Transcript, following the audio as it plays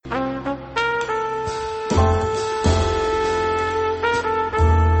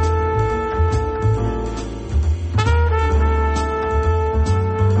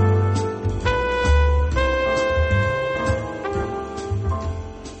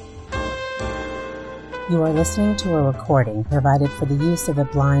You are listening to a recording provided for the use of the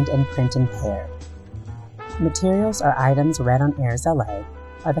blind and print impaired. Materials or items read on Airs LA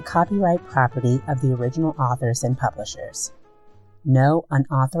are the copyright property of the original authors and publishers. No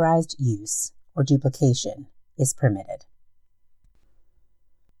unauthorized use or duplication is permitted.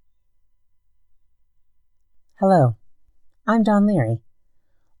 Hello, I'm Dawnn Leary.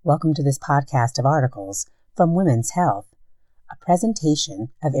 Welcome to this podcast of articles from Women's Health, a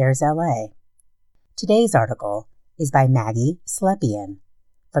presentation of Airs LA. Today's article is by Maggie Slepian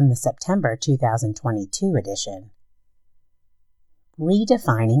from the September 2022 edition.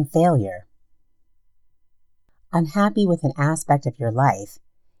 Redefining Failure. Unhappy with an aspect of your life,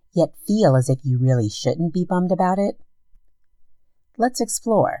 yet feel as if you really shouldn't be bummed about it? Let's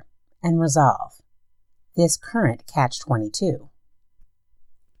explore and resolve this current catch-22.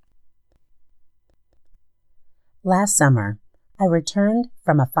 Last summer, I returned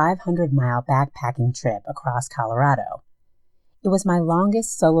from a 500-mile backpacking trip across Colorado. It was my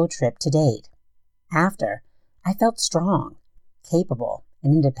longest solo trip to date. After, I felt strong, capable,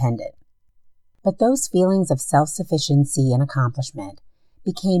 and independent. But those feelings of self-sufficiency and accomplishment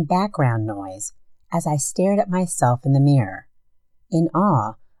became background noise as I stared at myself in the mirror, in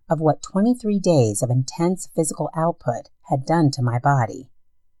awe of what 23 days of intense physical output had done to my body.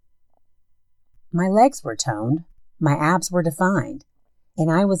 My legs were toned, my abs were defined,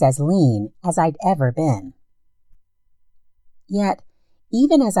 and I was as lean as I'd ever been. Yet,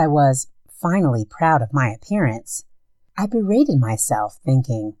 even as I was finally proud of my appearance, I berated myself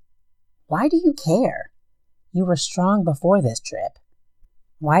thinking, why do you care? You were strong before this trip.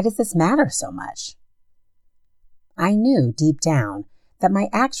 Why does this matter so much? I knew deep down that my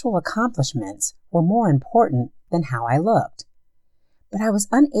actual accomplishments were more important than how I looked, but I was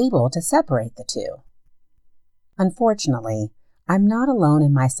unable to separate the two. Unfortunately, I'm not alone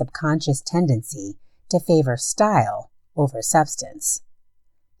in my subconscious tendency to favor style over substance.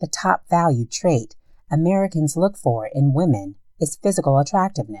 The top valued trait Americans look for in women is physical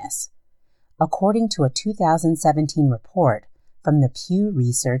attractiveness, according to a 2017 report from the Pew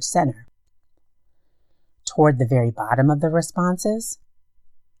Research Center. Toward the very bottom of the responses,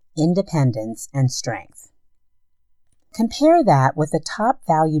 independence and strength. Compare that with the top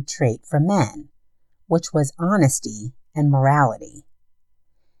valued trait for men, which was honesty and morality.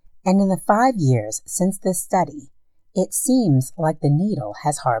 And in the 5 years since this study, it seems like the needle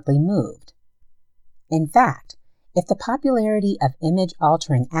has hardly moved. In fact, if the popularity of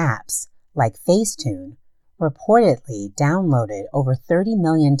image-altering apps like Facetune, reportedly downloaded over 30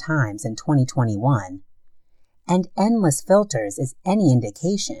 million times in 2021, and endless filters is any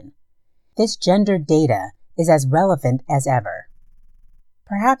indication, this gendered data is as relevant as ever.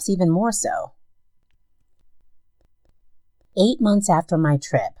 Perhaps even more so. 8 months after my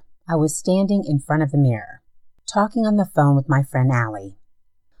trip, I was standing in front of the mirror, talking on the phone with my friend Allie.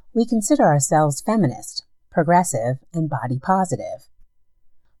 We consider ourselves feminist, progressive, and body positive.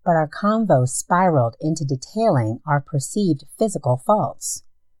 But our convo spiraled into detailing our perceived physical faults.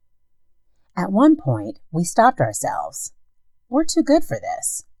 At one point, we stopped ourselves. We're too good for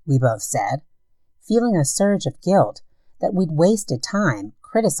this, we both said, feeling a surge of guilt that we'd wasted time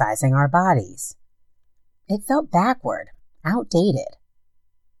criticizing our bodies. It felt backward, outdated.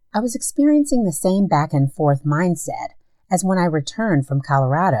 I was experiencing the same back and forth mindset as when I returned from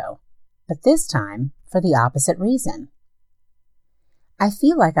Colorado, but this time for the opposite reason. I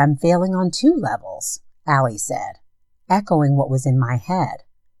feel like I'm failing on 2 levels, Allie said, echoing what was in my head.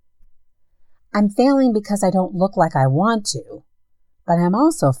 I'm failing because I don't look like I want to, but I'm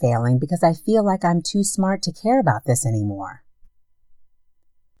also failing because I feel like I'm too smart to care about this anymore.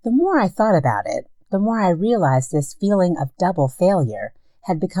 The more I thought about it, the more I realized this feeling of double failure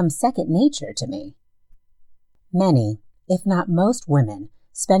had become second nature to me. Many, if not most women,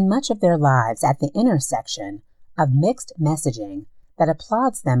 spend much of their lives at the intersection of mixed messaging that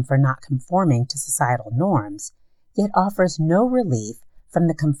applauds them for not conforming to societal norms, yet offers no relief from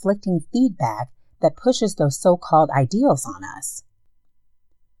the conflicting feedback that pushes those so-called ideals on us.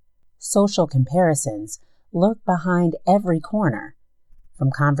 Social comparisons lurk behind every corner, from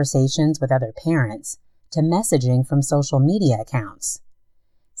conversations with other parents to messaging from social media accounts,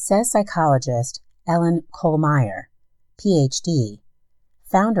 says psychologist Ellen Kohlmeyer, Ph.D.,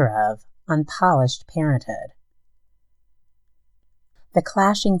 founder of Unpolished Parenthood. The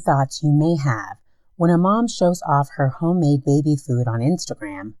clashing thoughts you may have when a mom shows off her homemade baby food on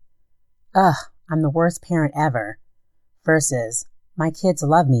Instagram, "Ugh, I'm the worst parent ever," versus, "My kids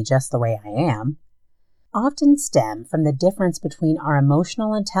love me just the way I am," often stem from the difference between our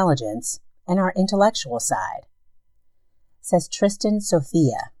emotional intelligence and our intellectual side, says Tristan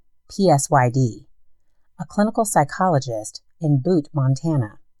Sophia, PSYD, a clinical psychologist in Butte,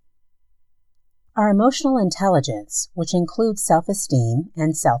 Montana. Our emotional intelligence, which includes self-esteem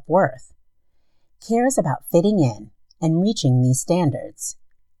and self-worth, cares about fitting in and reaching these standards,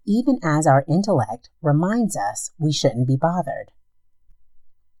 even as our intellect reminds us we shouldn't be bothered.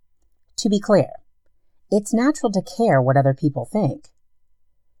 To be clear, it's natural to care what other people think.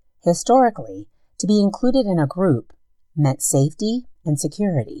 Historically, to be included in a group meant safety and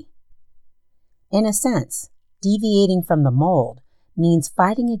security. In a sense, deviating from the mold means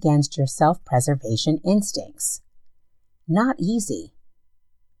fighting against your self-preservation instincts. Not easy.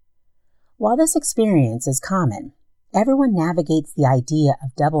 While this experience is common, everyone navigates the idea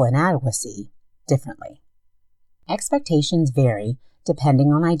of double inadequacy differently. Expectations vary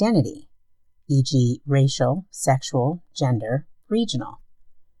depending on identity, e.g., racial, sexual, gender, regional.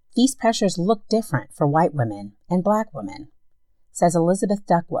 These pressures look different for white women and black women, says Elizabeth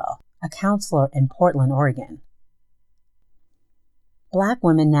Duckwell, a counselor in Portland, Oregon. Black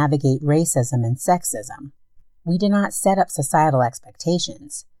women navigate racism and sexism. We do not set up societal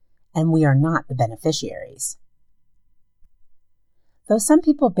expectations, and we are not the beneficiaries. Though some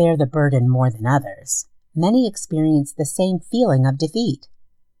people bear the burden more than others, many experience the same feeling of defeat.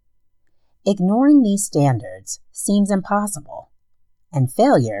 Ignoring these standards seems impossible, and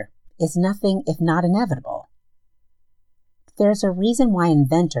failure is nothing if not inevitable. There's a reason why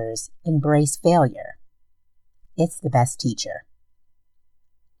inventors embrace failure. It's the best teacher.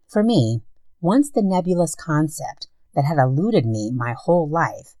 For me, once the nebulous concept that had eluded me my whole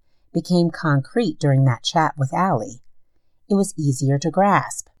life became concrete during that chat with Allie, it was easier to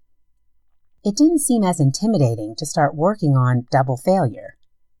grasp. It didn't seem as intimidating to start working on double failure.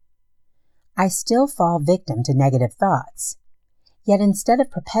 I still fall victim to negative thoughts, yet instead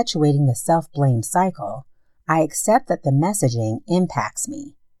of perpetuating the self-blame cycle, I accept that the messaging impacts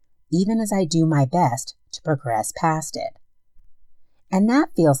me, even as I do my best to progress past it. And that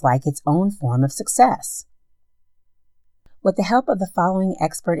feels like its own form of success. With the help of the following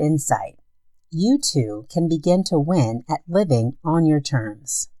expert insight, you too can begin to win at living on your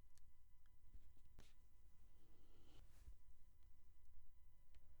terms.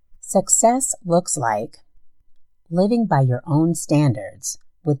 Success looks like living by your own standards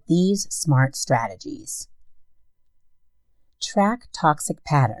with these smart strategies. Track toxic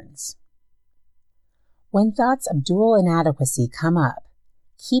patterns. When thoughts of dual inadequacy come up,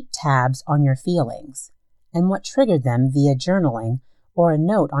 keep tabs on your feelings and what triggered them via journaling or a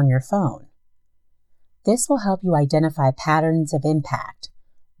note on your phone. This will help you identify patterns of impact,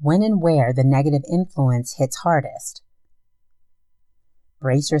 when and where the negative influence hits hardest.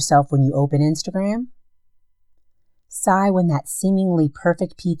 Brace yourself when you open Instagram. Sigh when that seemingly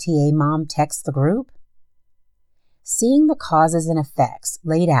perfect PTA mom texts the group. Seeing the causes and effects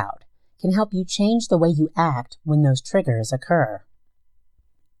laid out can help you change the way you act when those triggers occur.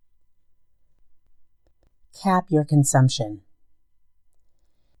 Cap your consumption.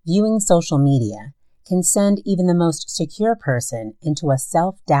 Viewing social media can send even the most secure person into a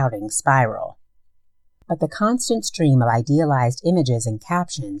self-doubting spiral. But the constant stream of idealized images and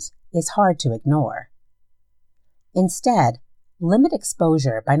captions is hard to ignore. Instead, limit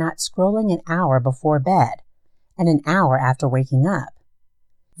exposure by not scrolling an hour before bed and an hour after waking up.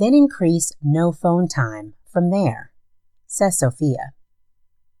 Then increase no phone time from there, says Sophia.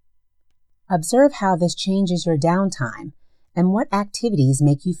 Observe how this changes your downtime and what activities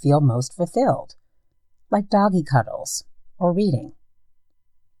make you feel most fulfilled, like doggy cuddles or reading.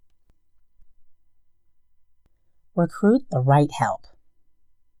 Recruit the right help.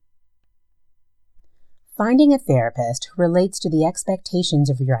 Finding a therapist who relates to the expectations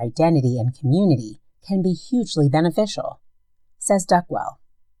of your identity and community can be hugely beneficial, says Duckwell.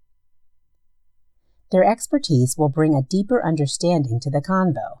 Their expertise will bring a deeper understanding to the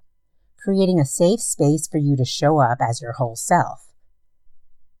convo, creating a safe space for you to show up as your whole self.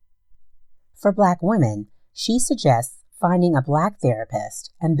 For Black women, she suggests finding a Black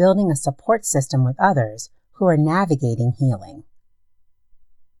therapist and building a support system with others who are navigating healing.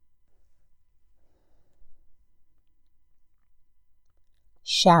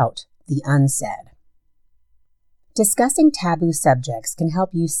 Shout the unsaid. Discussing taboo subjects can help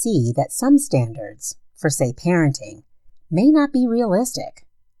you see that some standards, for say parenting, may not be realistic,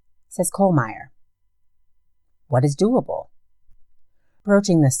 says Kohlmeyer. What is doable?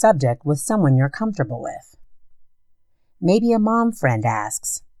 Broaching the subject with someone you're comfortable with. Maybe a mom friend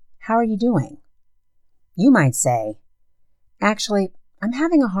asks, "How are you doing?" You might say, "Actually, I'm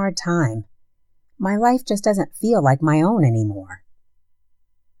having a hard time. My life just doesn't feel like my own anymore."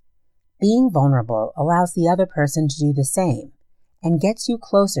 Being vulnerable allows the other person to do the same and gets you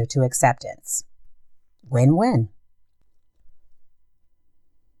closer to acceptance. Win-win.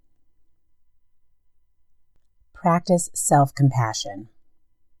 Practice self-compassion.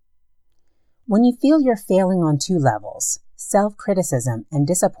 When you feel you're failing on two levels, self-criticism and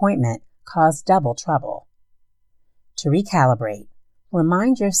disappointment cause double trouble. To recalibrate,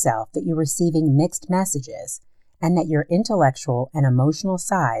 remind yourself that you're receiving mixed messages and that your intellectual and emotional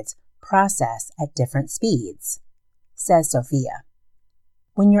sides process at different speeds, says Sophia.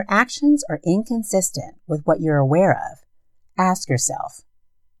 When your actions are inconsistent with what you're aware of, ask yourself,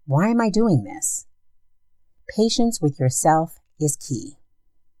 why am I doing this? Patience with yourself is key.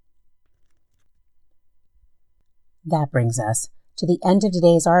 That brings us to the end of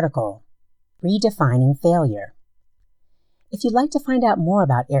today's article, Redefining Failure. If you'd like to find out more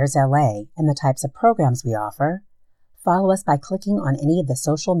about AIRS LA and the types of programs we offer, follow us by clicking on any of the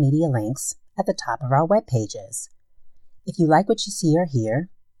social media links at the top of our web pages. If you like what you see or hear,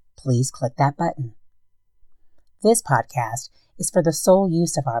 please click that button. This podcast is for the sole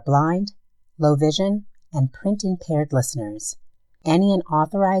use of our blind, low vision, and print-impaired listeners. Any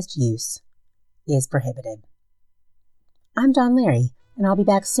unauthorized use is prohibited. I'm Dawnn Leary, and I'll be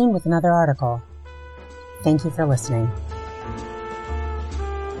back soon with another article. Thank you for listening.